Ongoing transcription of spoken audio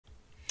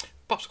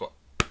Pop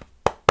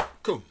Squat.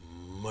 Come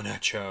on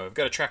at ya. I've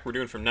got a track we're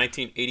doing from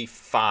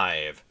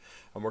 1985.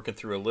 I'm working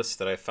through a list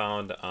that I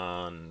found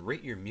on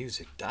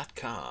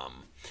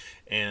rateyourmusic.com.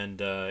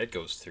 And it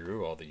goes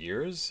through all the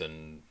years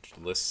and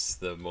lists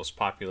the most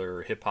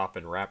popular hip-hop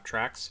and rap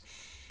tracks.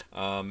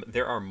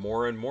 There are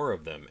more and more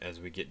of them as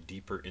we get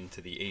deeper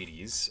into the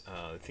 80s.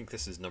 I think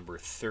this is number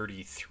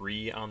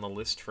 33 on the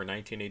list for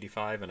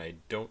 1985, and I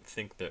don't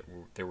think that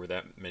there were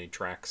that many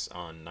tracks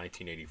on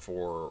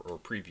 1984 or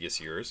previous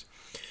years.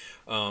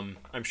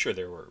 I'm sure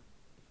there were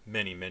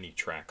many, many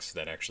tracks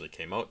that actually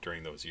came out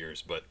during those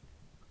years, but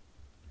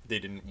they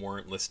didn't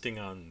warrant listing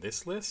on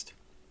this list?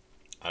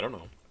 I don't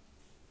know.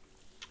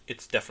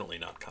 It's definitely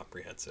not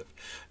comprehensive.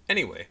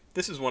 Anyway,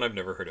 this is one I've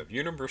never heard of.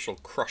 Universal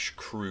Krush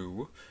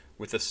Crew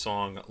with the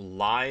song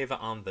Live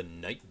on the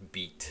Nite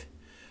Beat.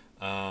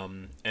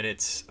 And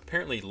it's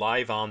apparently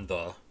live on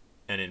the,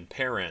 and in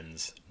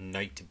parens,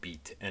 Nite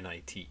Beat,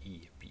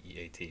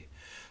 N-I-T-E-B-E-A-T.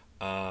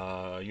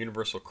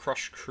 Universal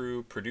Krush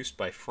Crew, produced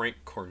by Frank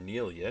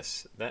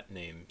Cornelius. That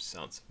name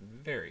sounds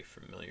very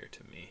familiar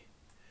to me.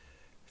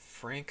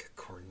 Frank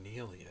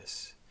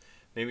Cornelius.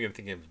 Maybe I'm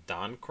thinking of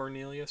Don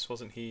Cornelius.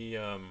 Wasn't he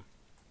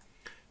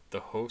the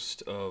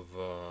host of...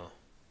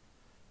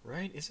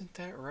 right? Isn't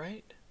that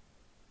right?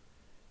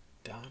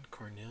 Don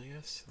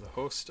Cornelius? The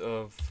host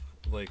of,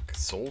 like,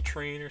 Soul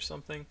Train or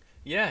something?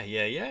 Yeah.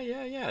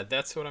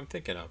 That's what I'm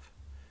thinking of.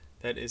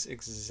 That is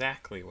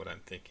exactly what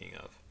I'm thinking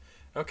of.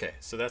 Okay,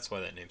 so that's why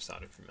that name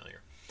sounded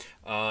familiar.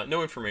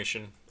 No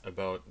information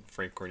about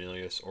Frank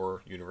Cornelius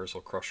or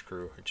Universal Krush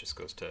Crew. It just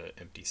goes to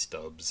empty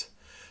stubs.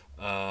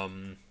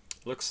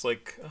 Looks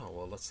like... oh,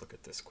 well, let's look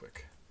at this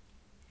quick.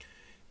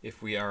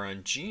 If we are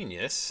on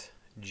Genius,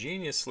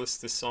 Genius lists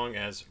this song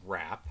as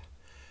rap.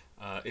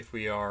 If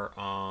we are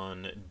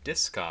on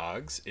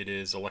Discogs, it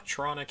is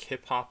electronic,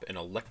 hip-hop, and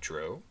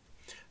electro.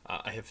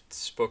 I have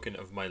spoken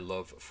of my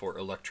love for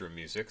electro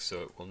music,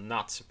 so it will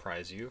not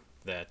surprise you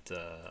that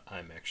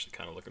I'm actually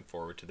kind of looking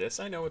forward to this.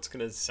 I know it's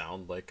going to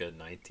sound like a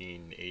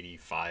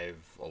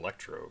 1985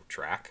 electro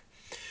track,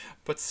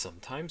 but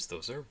sometimes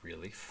those are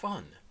really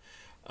fun.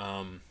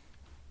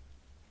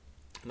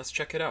 Let's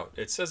check it out.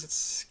 It says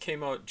it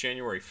came out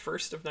January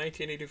 1st of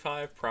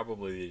 1985.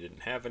 Probably they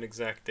didn't have an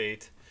exact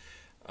date.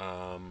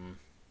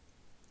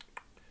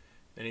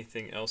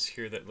 Anything else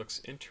here that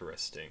looks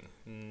interesting?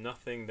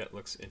 Nothing that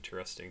looks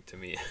interesting to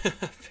me.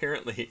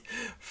 Apparently,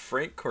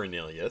 Frank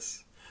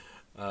Cornelius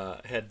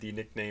had the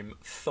nickname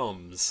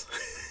Thumbs,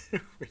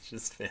 which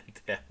is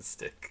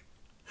fantastic.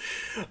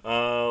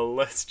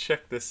 Let's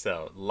check this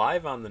out.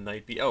 Live on the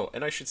Nite Beat. Oh,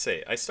 and I should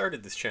say, I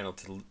started this channel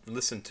to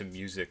listen to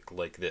music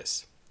like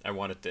this. I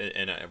wanted to,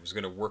 and I was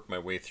going to work my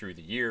way through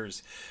the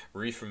years,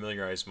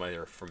 familiarize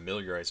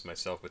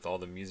myself with all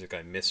the music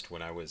I missed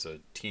when I was a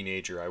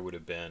teenager. I would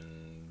have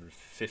been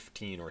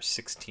 15 or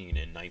 16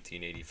 in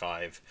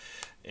 1985,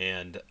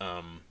 and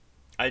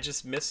I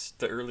just missed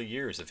the early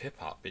years of hip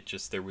hop.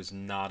 There was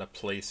not a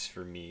place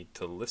for me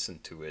to listen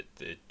to it.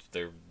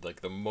 They're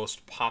like the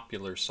most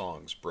popular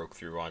songs broke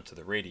through onto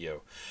the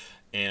radio,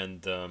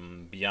 and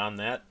beyond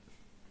that,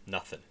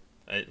 nothing.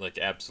 Like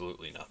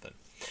absolutely nothing.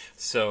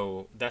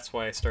 So that's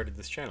why I started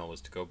this channel,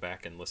 was to go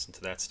back and listen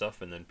to that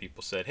stuff, and then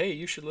people said, hey,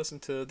 you should listen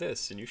to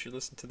this, and you should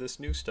listen to this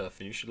new stuff,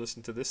 and you should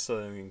listen to this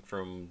song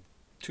from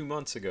 2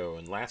 months ago,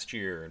 and last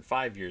year, and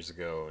 5 years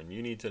ago, and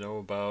you need to know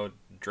about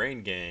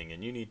Drain Gang,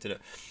 and you need to know...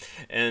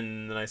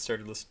 And then I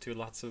started listening to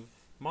lots of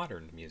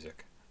modern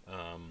music.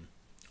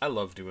 I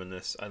love doing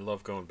this. I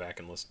love going back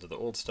and listening to the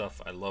old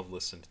stuff. I love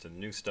listening to the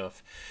new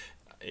stuff.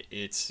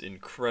 It's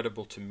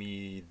incredible to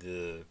me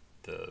the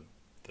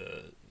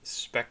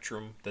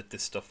spectrum that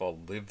this stuff all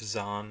lives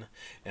on,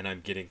 and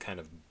I'm getting kind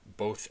of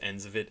both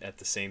ends of it at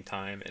the same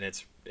time, and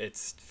it's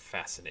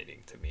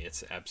fascinating to me.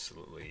 It's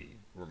absolutely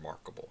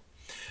remarkable.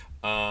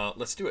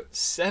 Let's do it.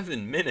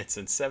 7 minutes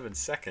and 7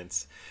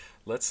 seconds.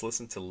 Let's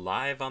listen to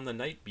Live on the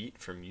Nite Beat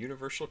from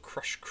Universal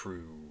Krush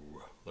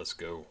Crew. Let's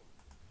go.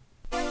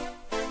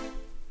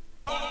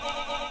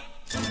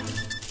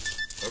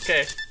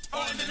 Okay.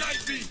 On the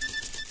Nite Beat.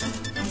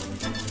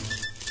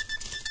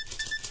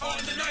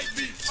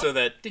 So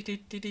that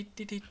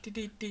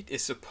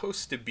is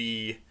supposed to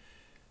be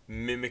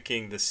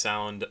mimicking the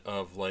sound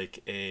of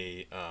like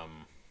a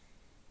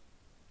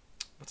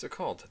what's it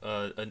called?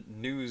 A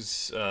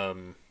news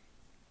God,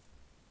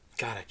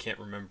 I can't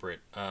remember it.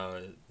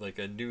 Like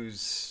a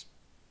news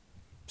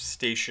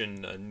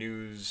station, a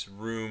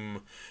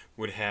newsroom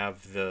would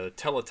have the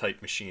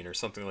teletype machine or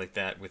something like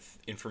that with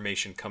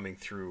information coming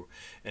through,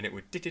 and it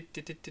would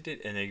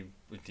and they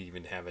would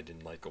even have it in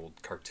like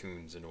old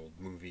cartoons and old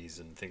movies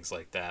and things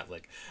like that,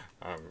 like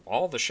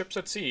all the ships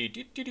at sea.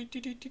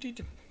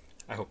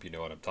 I hope you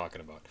know what I'm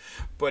talking about.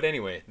 But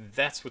anyway,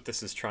 that's what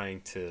this is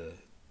trying to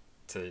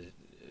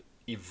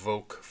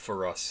evoke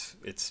for us.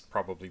 It's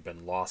probably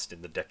been lost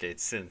in the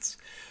decades since.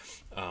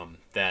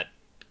 That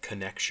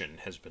connection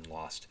has been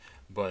lost,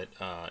 but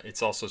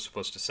it's also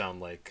supposed to sound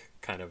like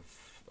kind of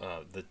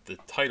the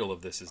title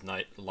of this is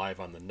Live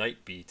on the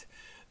Nite Beat.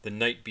 The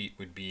Nite Beat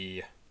would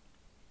be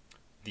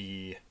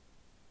the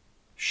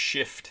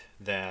shift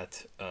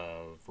that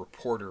a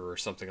reporter or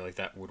something like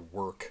that would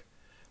work,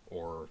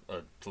 or a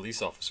police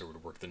officer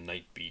would work the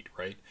night beat,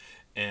 right?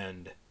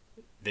 And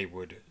they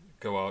would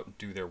go out and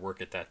do their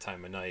work at that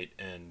time of night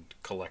and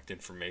collect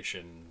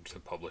information to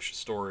publish a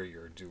story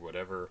or do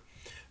whatever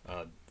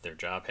their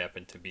job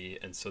happened to be.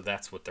 And so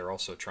that's what they're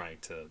also trying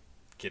to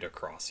get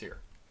across here.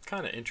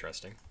 Kind of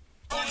interesting.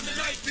 On the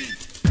night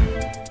beat.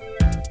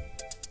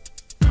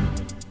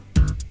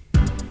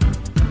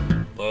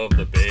 Love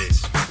the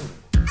bass.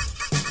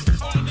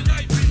 On the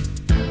night beat.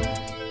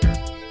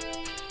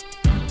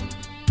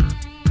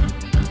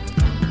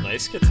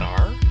 Nice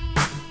guitar. On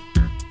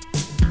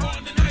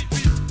the night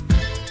beat.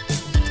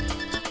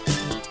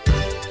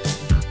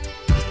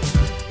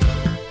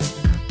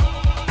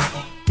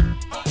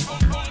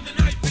 On the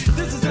night beat.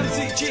 This is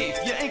MC Chief,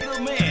 your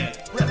anchor man,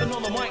 rapping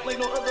on the mic like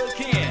no other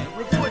can,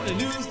 reporting the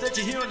news that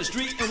you hear on the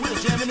street, and we're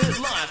jamming it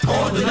live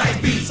on the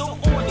night beat. So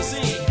on the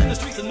scene, in the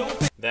streets of no.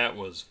 That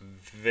was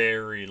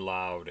very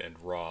loud and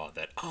raw.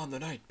 That on the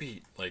night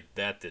beat, like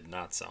that did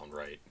not sound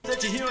right.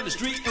 That you hear on the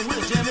street, and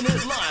we're jamming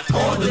it live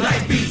on the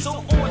night beat. So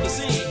on the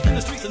scene, in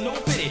the streets of no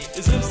pity,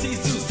 is MC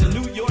Zeus in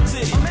New York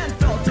City. A man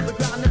fell to the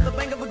ground at the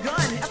bang of a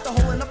gun after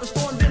holding up a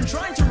store and been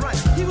trying to run.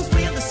 He was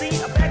fleeing the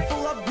scene, a bag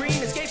full of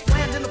green, escape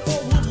planned in a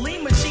four-wheeled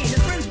lean machine.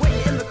 His friends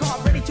waited in the car,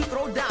 ready to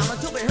throw down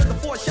until they heard the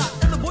four shot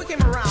and the boy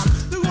came around.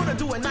 They were gonna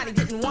do it, night he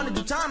didn't want to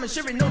do time, and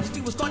sure he noticed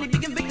he was going to be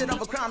convicted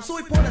of a crime, so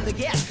he poured in the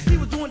gas. He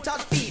was doing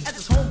top speed as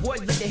his homeboy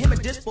looked at him in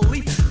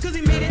disbelief, cause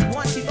he made it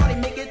once, he thought he'd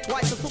make it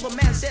twice, until the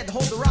man said,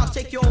 hold her, I'll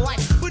take your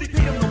life. But he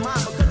paid him no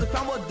mind because the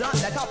crime was done.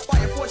 That cop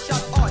fired four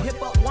shots, all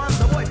hip up one.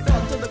 The boy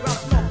fell to the ground,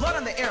 smelled blood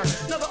on the air.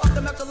 Never up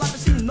them after life, it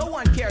seemed no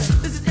one cares.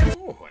 This is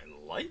Oh,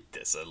 I like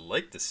this. I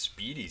like the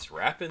speed he's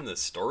rapping, the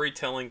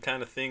storytelling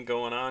kind of thing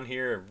going on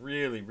here.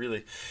 Really,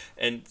 really.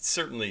 And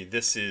certainly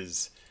this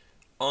is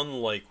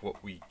unlike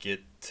what we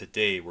get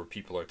today, where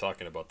people are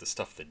talking about the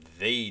stuff that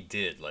they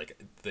did.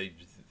 Like,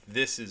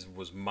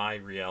 was my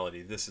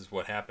reality. This is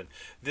what happened.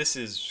 This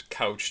is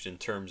couched in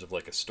terms of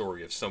like a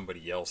story of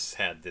somebody else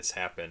had this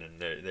happen,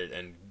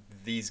 and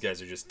these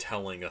guys are just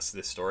telling us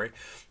this story.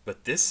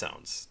 But this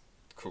sounds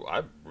cool.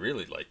 I'm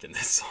really liking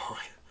this song.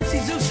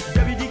 Zeus,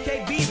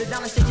 WDKB, the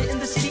down station in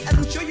the city, as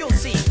I'm sure you'll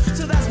see.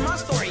 So that's my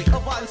story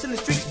of violence in the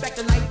streets, back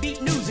to night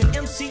beat news and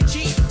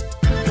MCG.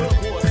 Girl,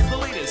 boys, the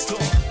latest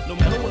talk. No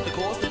matter what the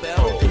cost, the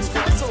battle is for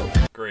the soul.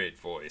 Great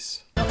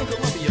voice. I'm in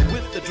Columbia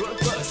with the drug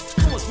bust.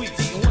 Come on, sweet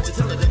tea, and won't you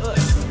tell it to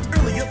us?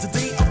 Earlier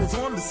today, I was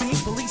on the scene.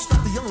 Police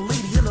stopped a young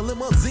lady in a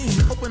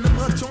limousine. Opened up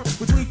her trunk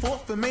between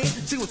 4th and Main.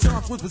 She was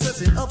charged with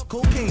possession of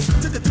cocaine.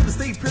 Took her to the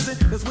state prison.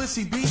 That's where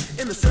she be.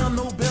 In the cell,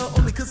 no bell,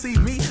 only could see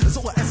me. And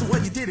so I asked her why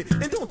you did it,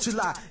 and don't you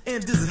lie.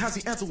 And this is how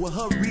she answered with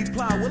her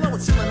reply. Well, I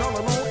was chilling all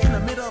alone in the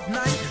middle of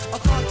night. A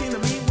car came to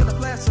me with a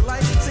flash of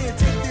light, saying,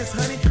 take this,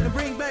 honey, and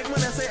bring back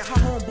money. I said, hi,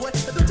 homeboy,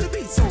 don't you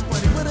be so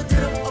funny. But I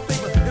did him a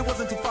favor. It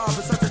wasn't too far,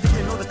 besides I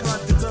didn't know the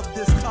contents of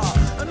this car.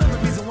 Another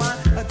reason why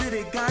I did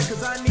it, guy,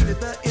 cause I needed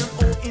the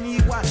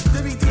M-O-N-E-Y.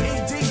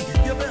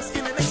 WDAD, your best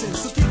in the nation.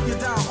 So keep your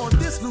dial on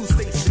this news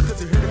station,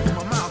 cause you heard it from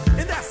my mouth.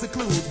 And that's the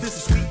clue. This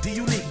is Sweet D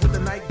Unique with the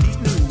Night Beat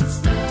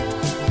News.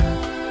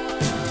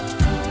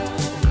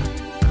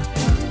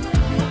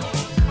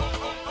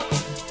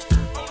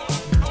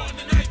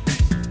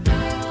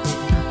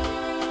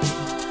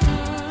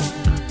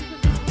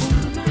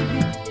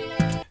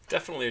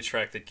 Definitely a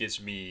track that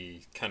gives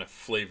me kind of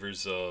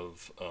flavors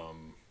of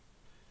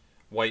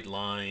White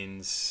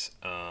Lines,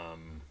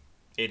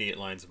 88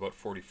 Lines About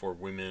 44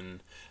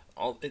 Women,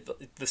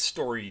 the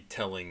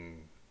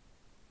storytelling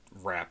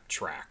rap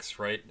tracks,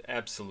 right?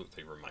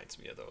 Absolutely reminds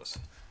me of those.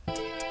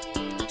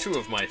 Two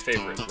of my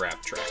favorite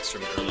rap tracks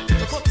from the early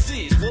days. Fuck the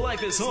seas, well,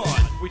 life is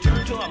hard.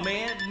 Return to our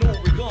man, no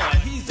regard.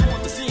 He's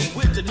on the scene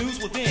with the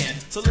news within.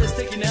 So let's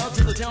take you now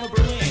to the town of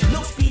Berlin.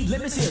 No speed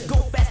limits here, go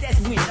fast as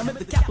wind. I'm in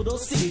the capital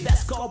city,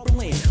 that's called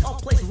Berlin. A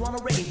place where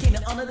Ronald Reagan came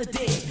to honor the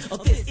dead.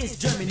 This is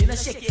Germany, now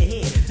shake your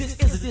head. This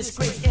is a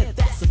disgrace, and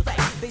that's a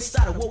fact. They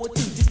started World War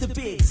II, just to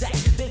be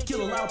exact. They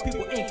killed a lot of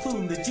people,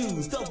 including the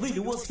Jews. The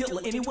leader was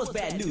Hitler, and it was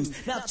bad news.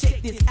 Now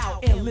check this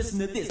out and listen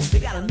to this. They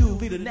got a new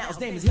leader now, his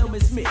name is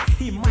Helmut Smith.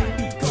 He might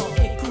be calm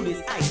and cool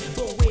as ice,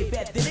 but way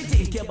back then they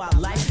didn't care about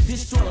life.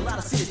 Destroyed a lot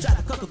of cities, tried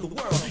to conquer the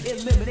world.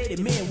 Eliminated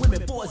men,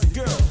 women, boys, and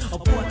girls.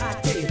 Boy, I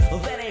tell you,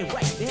 that ain't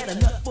right. They had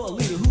enough for a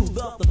leader who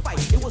loved to fight.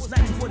 It was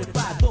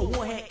 1945, the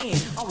war had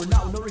ended. All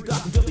Renal, no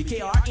regard from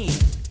WKRN.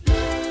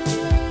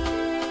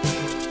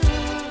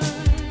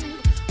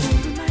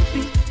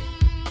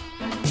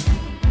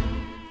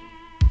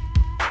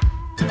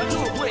 I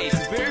took a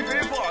place very,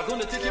 very far.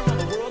 Gonna take you around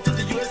the world to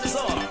the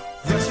USSR.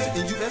 Russia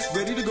and US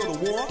ready to go to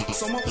war.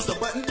 Someone push the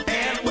button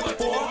and what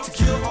for? To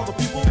kill all the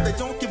people they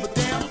don't give a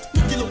damn.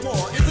 Nuclear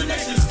war is a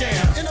nation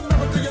scam. In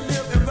America you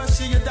live, in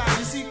Russia you die.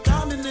 You see,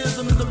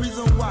 communism is the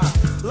reason why.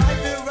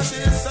 Life in Russia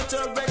is such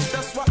a wreck.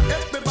 That's why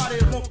everybody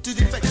wants to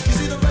defect. You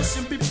see, the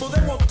Russian people,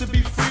 they want to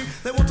be free.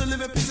 They want to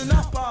live in peace and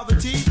not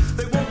poverty.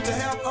 They want to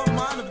have a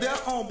mind of their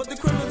own. But the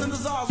criminals and the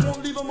czars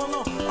won't leave them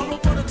alone. I'm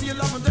reporting to you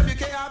live on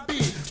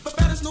WKIB, the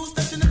baddest news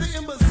station in the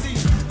embassy.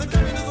 The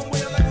communism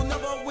way of life will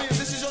never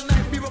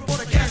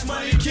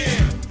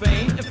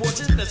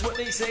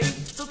they say.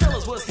 So tell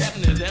us what's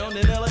happening down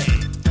in LA.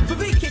 For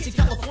vacation,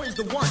 California's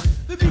the one.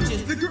 The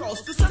beaches, the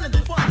girls, the sun and the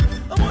fun.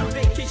 I'm on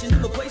vacation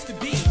in the place to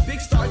be. Big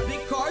stars,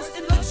 big cars,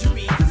 and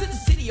luxury. Cause it's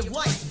a city of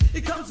lights.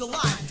 It comes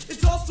alive.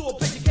 It's also a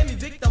place you can be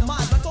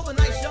victimized. Like all the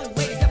nice young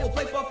ladies that will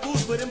play for food,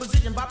 put in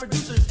position by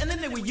producers, and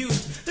then they were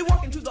used. They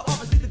walk into the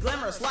office, lead the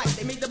glamorous life.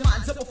 They made their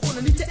minds up before,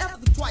 no need to ever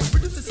think twice.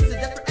 Producer sees a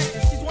desperate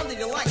actress, she's one that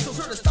they like, so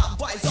her to stop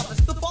by his office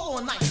the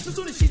following night. As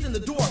soon as she's in the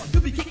door,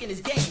 he'll be kicking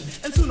his game.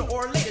 And sooner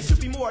or later, she'll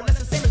be more or less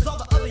the same as all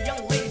the other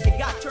young ladies that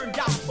got turned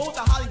out. Both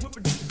the Hollywood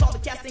producers call the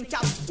casting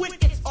couch. When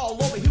it's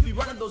all over, he'll be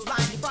running those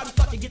lines. You probably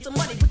thought you'd get some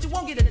money, but you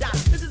won't get a dime.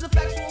 This is a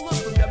factual look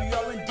from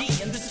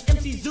WLND, and this is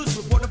MC Zeus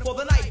reporting for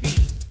the Night Beat.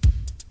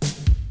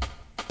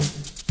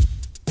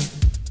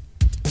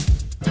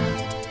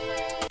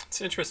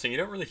 It's interesting. You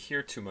don't really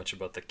hear too much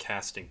about the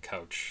casting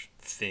couch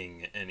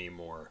thing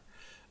anymore.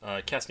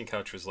 Casting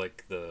couch was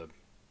like the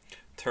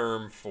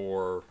term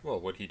for, well,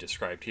 what he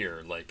described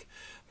here. Like,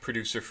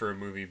 producer for a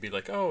movie be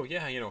like, oh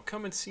yeah, you know,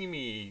 come and see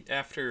me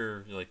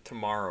after, like,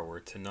 tomorrow or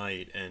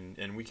tonight,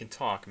 and we can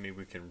talk. Maybe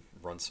we can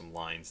run some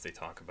lines they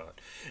talk about.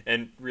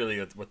 And really,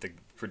 what the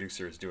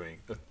producer is doing,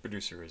 the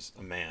producer is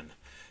a man,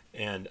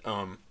 and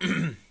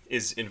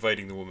is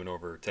inviting the woman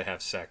over to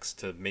have sex,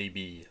 to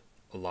maybe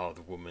allow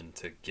the woman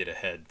to get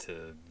ahead,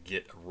 to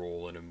get a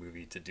role in a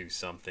movie, to do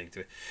something.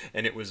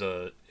 And it was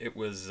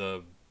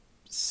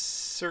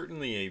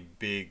certainly a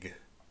big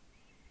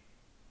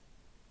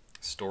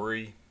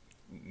story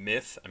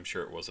myth. I'm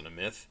sure it wasn't a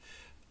myth.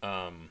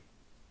 A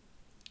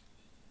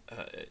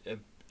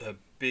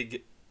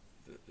big,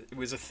 it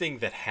was a thing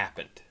that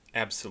happened,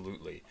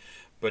 absolutely,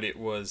 but it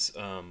was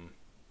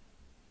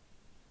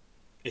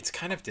it's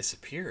kind of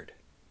disappeared.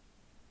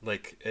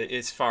 Like,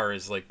 as far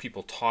as like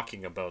people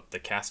talking about the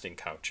casting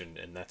couch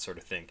and that sort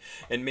of thing.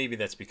 And maybe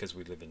that's because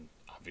we live in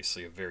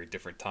obviously a very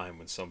different time,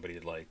 when somebody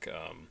like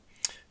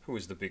who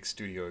was the big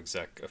studio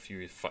exec a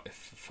few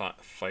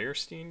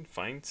Feinstein,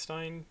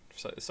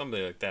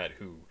 somebody like that,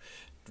 who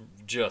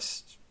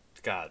just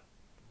got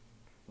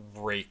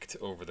raked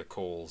over the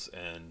coals,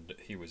 and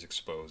he was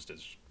exposed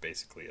as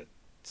basically a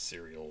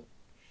serial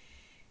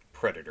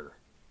predator,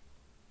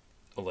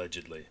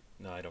 allegedly.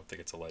 No, I don't think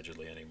it's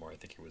allegedly anymore. I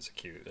think he was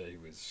accused. He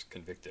was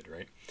convicted,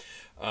 right?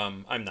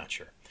 I'm not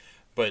sure,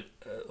 but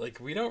like,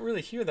 we don't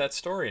really hear that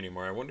story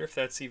anymore. I wonder if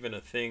that's even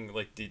a thing.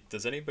 Like,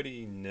 does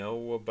anybody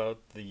know about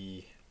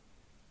the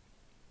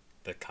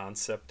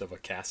concept of a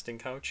casting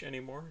couch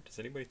anymore? Does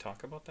anybody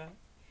talk about that?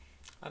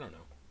 I don't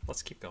know.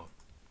 Let's keep going.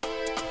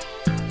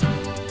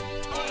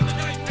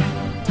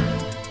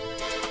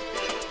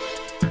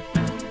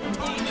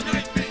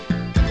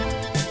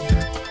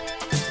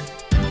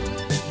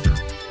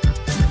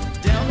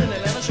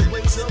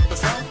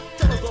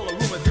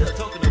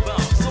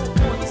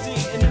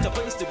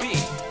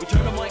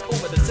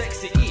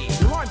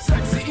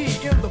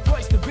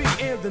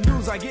 The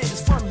news I get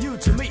is from you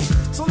to me.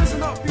 So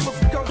listen up, people,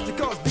 from coast to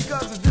coast,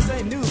 because if this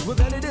ain't news, well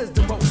then it is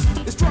the most.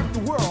 It struck the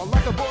world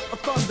like a bolt of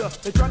thunder.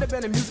 They tried to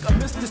ban the music of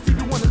Mr.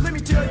 Stevie Wonder. Let me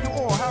tell you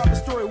all how the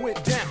story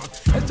went down.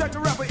 As Jack the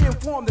Rapper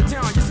informed the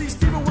town, you see,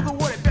 Stevie was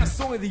awarded best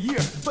song of the year,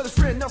 but his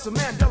friend Nelson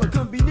Mandela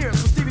couldn't be near,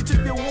 so Stevie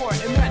took the award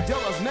in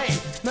Mandela's name.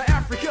 Now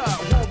Africa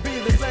won't be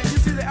the same. You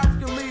see, the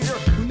African leader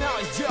who now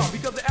is jail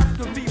because the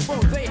African people,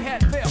 they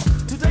had failed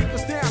to take a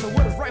stand on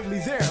what is rightfully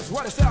theirs,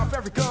 while the South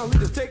African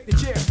leaders take the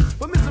chair.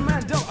 But Mr.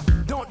 Mandela,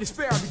 don't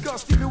despair,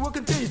 because Stevie will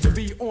continue to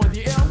be on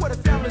the air. What a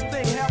family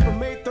thing happened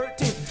May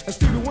 13th, and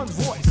Stevie Wonder's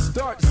voice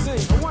started to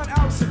sing a 1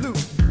 hour salute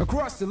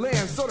across the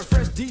land, so the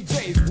fresh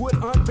DJs would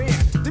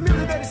unban the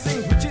music that he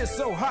sings, which is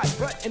so hot.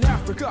 But in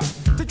Africa,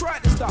 they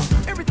tried to stop.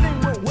 Everything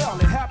went well,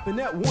 it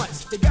happened at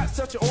once. They got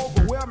such an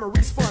overwhelming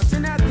response,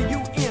 and at the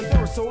UN, they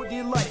were so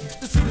delighted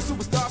to see the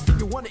superstar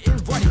Stevie Wonder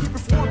invited. He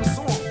performed the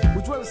song,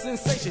 which was a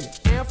sensation,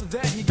 and for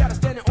that he got a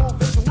standing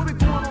ovation. We'll be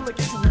going on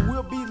location, we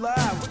will be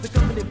live with the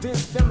company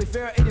Vince Family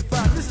Fair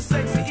 85. This is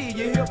Sexy E,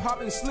 your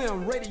hip-hop and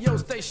slim radio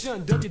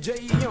station,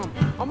 WJEM.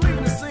 I'm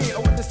leaving the scene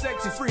with the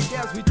sexy freak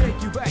as we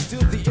take you back to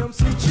the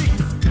MC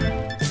Chief.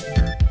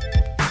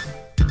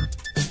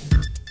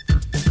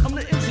 I'm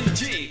the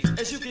MCG,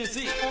 as you can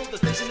see, on the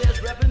station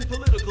that's rapping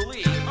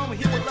politically. I'm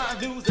here with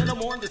live news and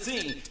I'm on the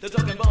scene. They're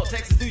talking about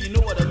taxes, do you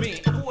know what I mean?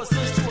 A 4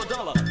 cents to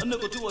 $1, a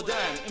nickel to a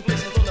dime.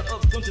 Inflation's on the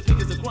ups, don't you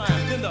think it's a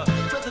crime? Then the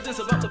president's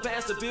about to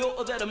pass a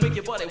bill that'll make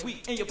your body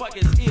weak and your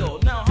pockets ill.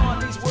 Now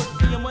hard days work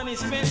and your money's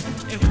spent,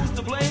 and who's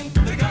to blame?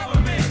 The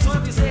government. So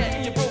if you're sad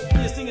and you're broke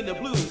and you're singing the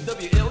blues,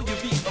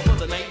 WLUV for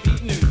the Night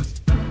Beat News.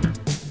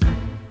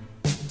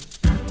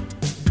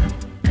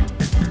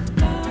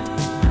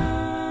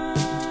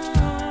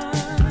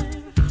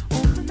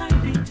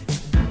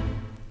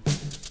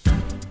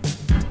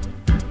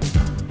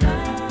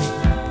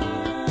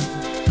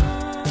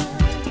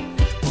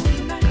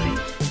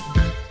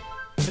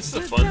 This is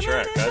a fun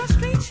track.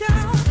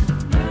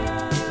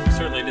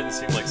 Certainly didn't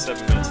seem like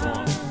 7 minutes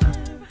long.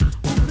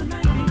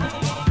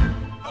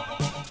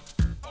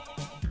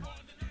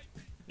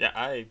 Yeah,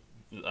 I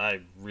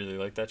really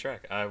like that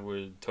track. I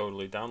would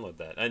totally download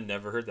that. I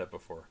never heard that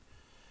before.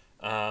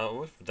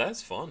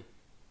 That's fun.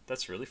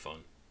 That's really fun.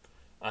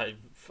 I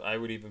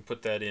would even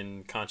put that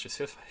in conscious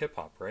hip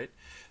hop, right?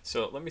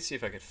 So let me see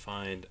if I could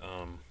find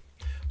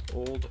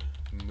old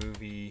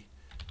movie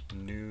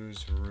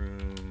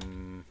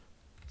newsroom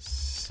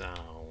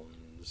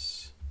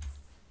sounds.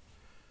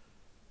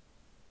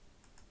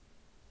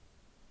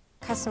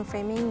 Custom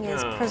framing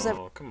is preserved.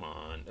 Oh, come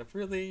on.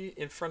 Really?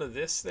 In front of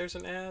this, there's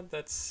an ad?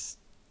 That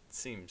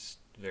seems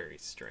very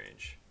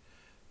strange.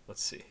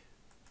 Let's see.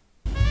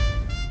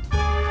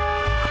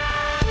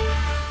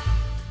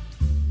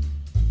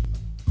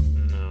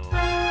 No.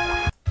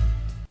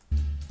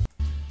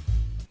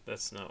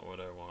 That's not what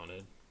I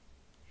wanted.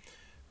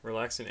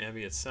 Relaxing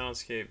ambient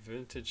soundscape,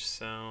 vintage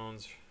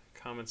sounds,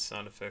 common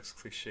sound effects,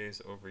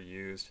 cliches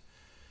overused.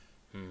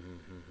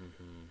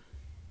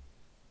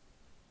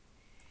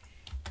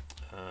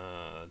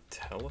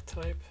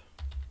 Teletype?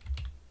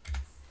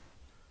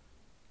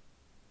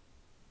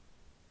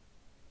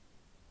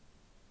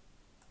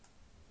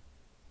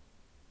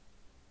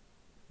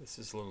 This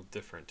is a little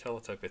different.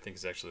 Teletype, I think,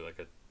 is actually like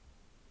a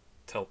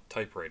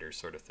typewriter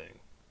sort of thing.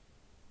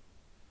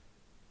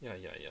 Yeah,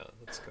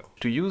 let's go.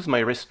 To use my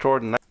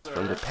restored Nite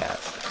from the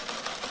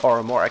past,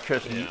 or more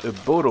accurately, a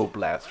Bodo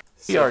blast.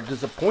 We are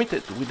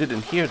disappointed we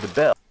didn't hear the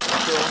bell.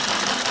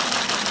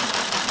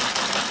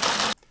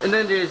 And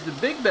then there's the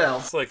big bell.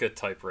 It's like a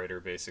typewriter,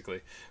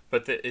 basically.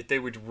 But they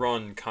would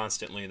run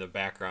constantly in the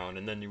background,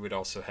 and then you would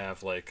also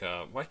have, like,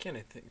 why can't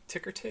I think?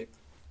 Ticker tape?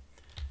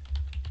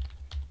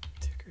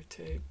 Ticker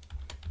tape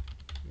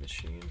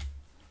machine?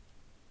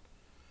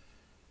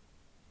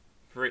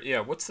 Right, yeah,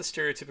 what's the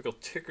stereotypical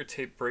ticker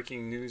tape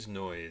breaking news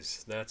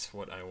noise? That's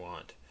what I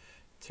want.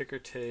 Ticker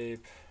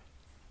tape.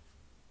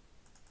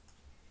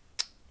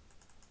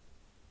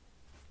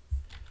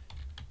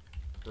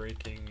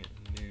 Breaking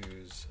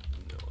news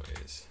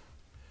noise.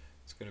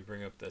 It's going to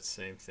bring up that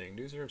same thing.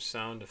 Newsroom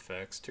sound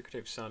effects. Ticker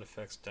tape sound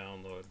effects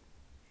download.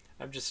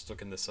 I'm just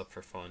looking this up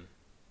for fun.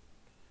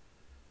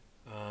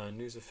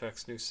 News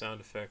effects, new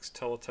sound effects.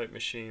 Teletype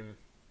machine.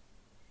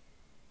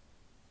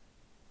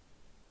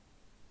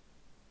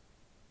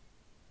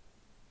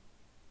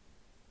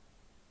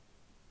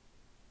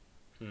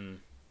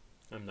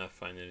 I'm not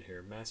finding it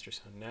here. Master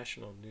Sound,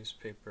 National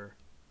Newspaper.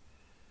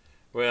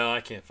 Well, I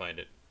can't find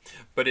it.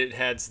 But it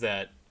has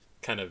that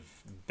kind of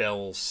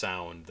bell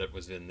sound that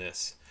was in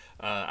this.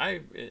 I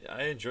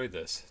enjoyed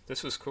this.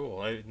 This was cool.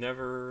 I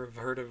never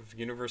heard of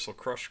Universal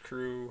Crush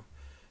Crew.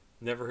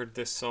 Never heard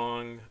this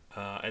song.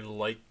 I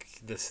like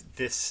this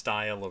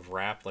style of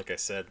rap. Like I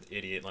said,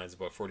 88 lines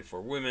about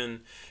 44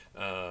 women,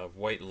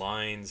 white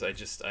lines. I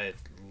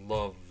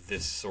love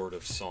this sort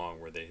of song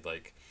where they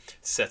like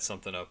set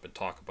something up and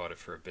talk about it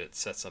for a bit,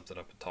 set something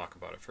up and talk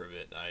about it for a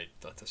bit. I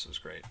thought this was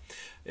great.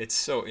 It's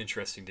so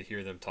interesting to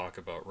hear them talk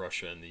about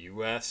Russia and the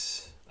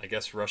U.S. I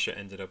guess Russia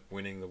ended up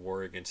winning the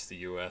war against the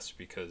U.S.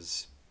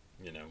 because,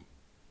 you know,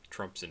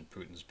 Trump's in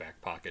Putin's back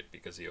pocket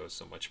because he owes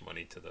so much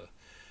money to the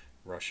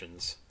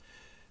Russians.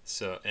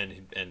 So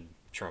and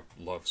Trump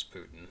loves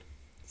Putin.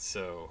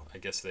 So I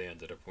guess they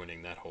ended up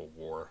winning that whole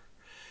war.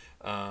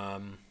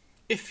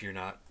 If you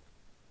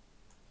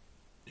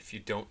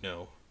don't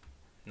know,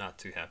 not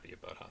too happy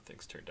about how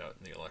things turned out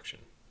in the election.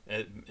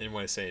 And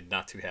when I say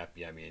not too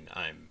happy, I mean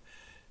I'm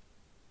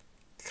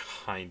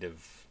kind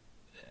of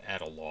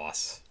at a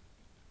loss.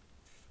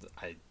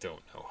 I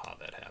don't know how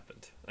that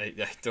happened. I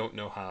don't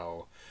know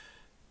how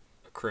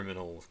a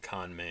criminal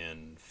con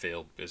man,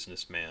 failed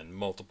businessman,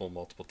 multiple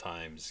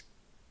times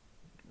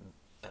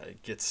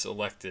gets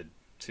elected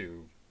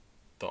to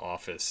the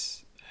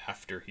office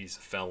after he's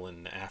a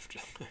felon, after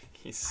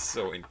he's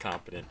so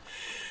incompetent.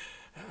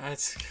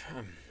 It's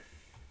going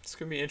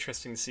to be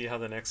interesting to see how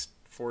the next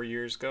 4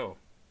 years go.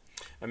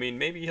 I mean,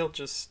 maybe he'll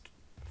just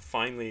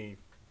finally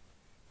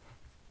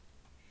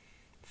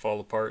fall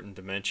apart in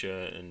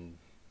dementia and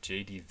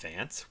J.D.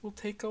 Vance will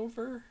take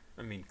over.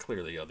 I mean,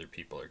 clearly other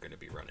people are going to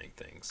be running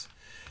things.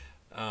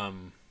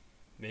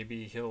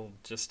 Maybe he'll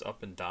just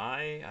up and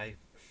die.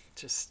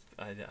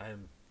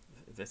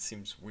 That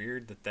seems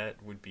weird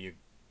that would be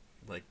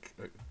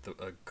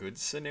a good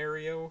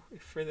scenario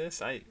for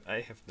this. I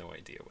have no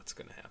idea what's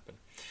going to happen.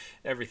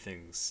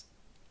 Everything's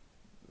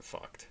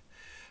fucked.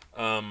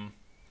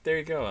 There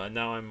you go.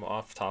 Now I'm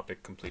off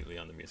topic completely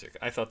on the music.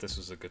 I thought this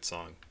was a good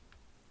song.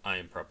 I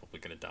am probably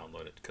going to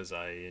download it because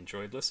I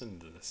enjoyed listening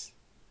to this.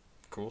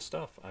 Cool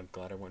stuff. I'm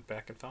glad I went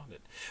back and found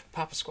it.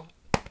 Papa Squat.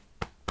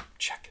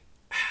 Check it.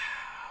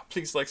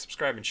 Please like,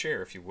 subscribe, and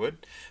share if you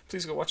would.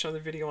 Please go watch another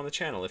video on the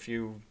channel. If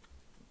you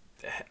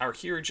are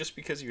here just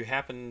because you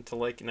happen to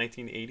like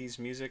 1980s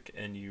music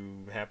and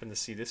you happen to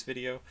see this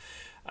video,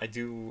 I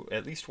do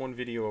at least one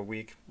video a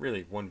week,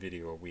 really one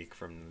video a week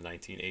from the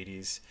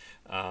 1980s,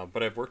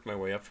 but I've worked my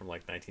way up from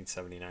like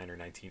 1979 or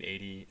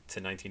 1980 to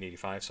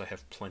 1985, so I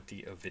have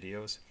plenty of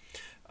videos.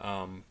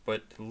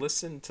 But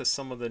listen to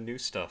some of the new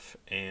stuff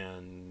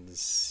and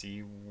see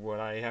what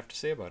I have to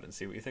say about it and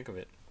see what you think of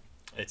it.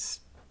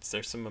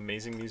 There's some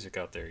amazing music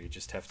out there. You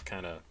just have to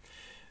kind of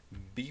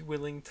be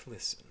willing to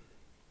listen.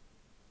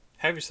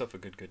 Have yourself a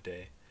good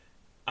day.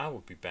 I will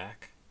be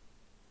back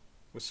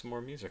with some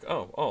more music.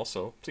 Oh,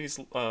 also, please,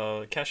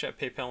 Cash App,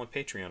 PayPal, and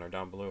Patreon are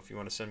down below if you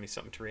want to send me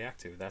something to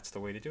react to. That's the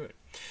way to do it.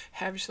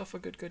 Have yourself a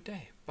good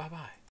day. Bye-bye.